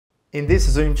In this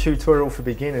Zoom tutorial for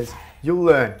beginners, you'll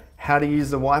learn how to use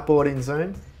the whiteboard in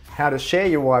Zoom, how to share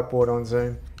your whiteboard on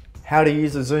Zoom, how to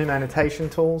use the Zoom annotation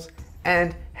tools,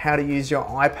 and how to use your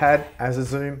iPad as a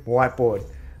Zoom whiteboard.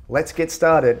 Let's get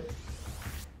started.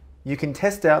 You can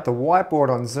test out the whiteboard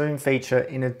on Zoom feature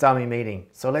in a dummy meeting,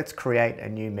 so let's create a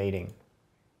new meeting.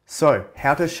 So,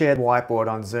 how to share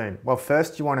whiteboard on Zoom? Well,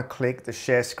 first you want to click the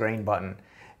share screen button.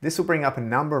 This will bring up a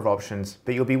number of options,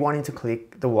 but you'll be wanting to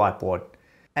click the whiteboard.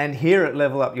 And here at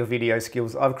Level Up Your Video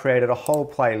Skills, I've created a whole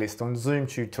playlist on Zoom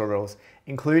tutorials,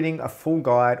 including a full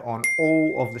guide on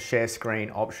all of the share screen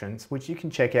options, which you can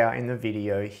check out in the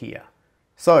video here.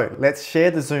 So let's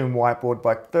share the Zoom whiteboard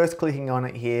by first clicking on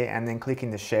it here and then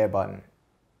clicking the share button.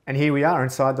 And here we are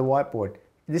inside the whiteboard.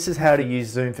 This is how to use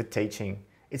Zoom for teaching.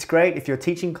 It's great if you're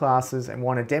teaching classes and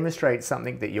want to demonstrate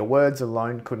something that your words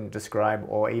alone couldn't describe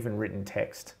or even written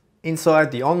text. Inside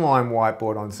the online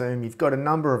whiteboard on Zoom, you've got a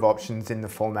number of options in the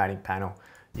formatting panel.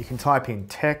 You can type in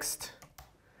text,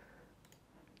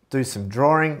 do some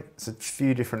drawing, there's a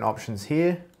few different options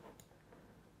here.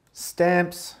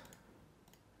 Stamps,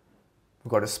 we've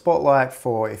got a spotlight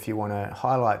for if you want to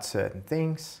highlight certain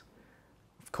things.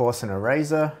 Of course, an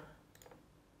eraser.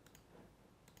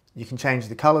 You can change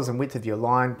the colors and width of your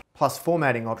line, plus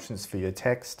formatting options for your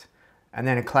text, and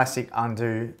then a classic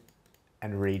undo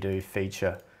and redo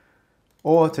feature.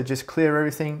 Or to just clear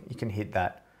everything, you can hit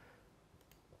that.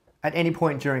 At any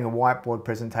point during a whiteboard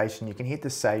presentation, you can hit the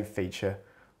save feature,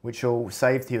 which will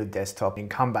save to your desktop and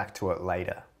come back to it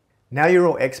later. Now you're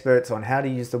all experts on how to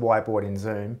use the whiteboard in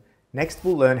Zoom. Next,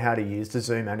 we'll learn how to use the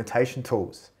Zoom annotation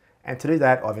tools. And to do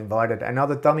that, I've invited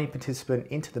another dummy participant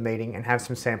into the meeting and have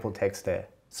some sample text there.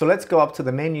 So let's go up to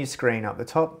the menu screen up the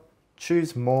top,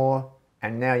 choose More,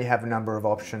 and now you have a number of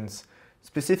options.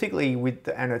 Specifically with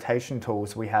the annotation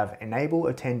tools, we have Enable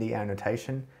Attendee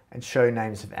Annotation and Show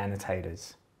Names of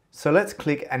Annotators. So let's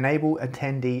click Enable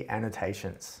Attendee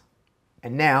Annotations.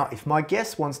 And now, if my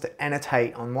guest wants to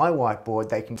annotate on my whiteboard,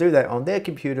 they can do that on their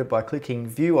computer by clicking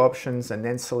View Options and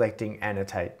then selecting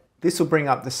Annotate. This will bring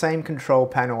up the same control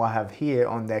panel I have here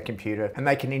on their computer, and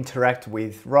they can interact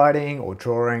with writing or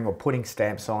drawing or putting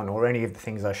stamps on or any of the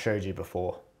things I showed you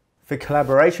before. For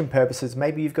collaboration purposes,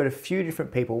 maybe you've got a few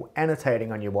different people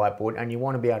annotating on your whiteboard and you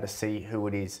want to be able to see who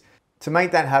it is. To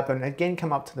make that happen, again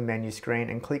come up to the menu screen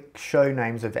and click Show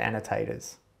Names of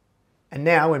Annotators. And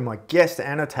now when my guest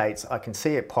annotates, I can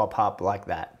see it pop up like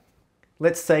that.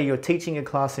 Let's say you're teaching a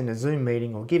class in a Zoom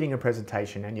meeting or giving a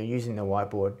presentation and you're using the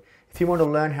whiteboard. If you want to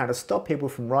learn how to stop people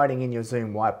from writing in your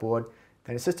Zoom whiteboard,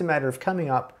 then it's just a matter of coming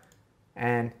up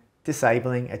and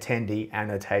disabling attendee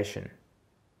annotation.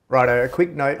 Righto, a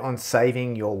quick note on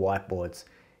saving your whiteboards.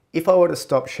 If I were to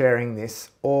stop sharing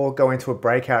this or go into a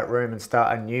breakout room and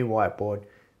start a new whiteboard,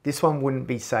 this one wouldn't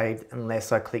be saved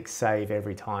unless I click save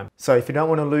every time. So if you don't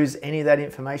want to lose any of that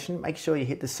information, make sure you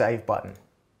hit the save button.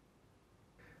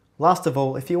 Last of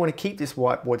all, if you want to keep this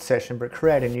whiteboard session but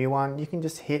create a new one, you can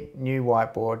just hit new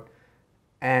whiteboard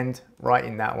and write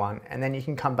in that one, and then you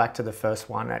can come back to the first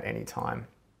one at any time.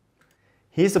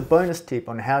 Here's a bonus tip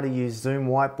on how to use Zoom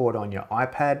Whiteboard on your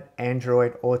iPad,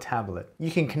 Android or tablet. You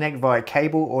can connect via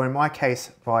cable or in my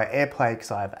case via AirPlay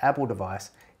because I have an Apple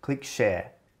device. Click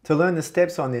Share. To learn the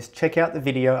steps on this, check out the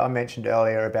video I mentioned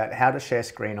earlier about how to share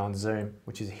screen on Zoom,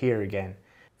 which is here again.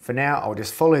 For now, I'll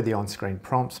just follow the on-screen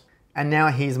prompts. And now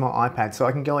here's my iPad, so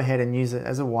I can go ahead and use it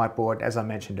as a whiteboard as I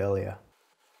mentioned earlier.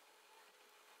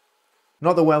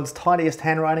 Not the world's tidiest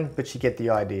handwriting, but you get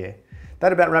the idea.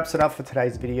 That about wraps it up for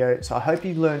today's video, so I hope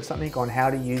you learned something on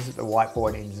how to use the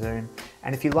whiteboard in Zoom.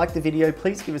 And if you liked the video,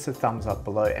 please give us a thumbs up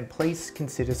below and please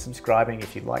consider subscribing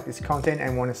if you like this content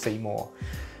and want to see more.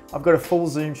 I've got a full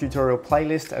Zoom tutorial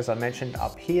playlist as I mentioned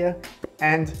up here,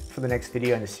 and for the next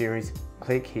video in the series,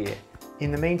 click here.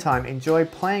 In the meantime, enjoy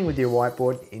playing with your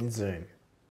whiteboard in Zoom.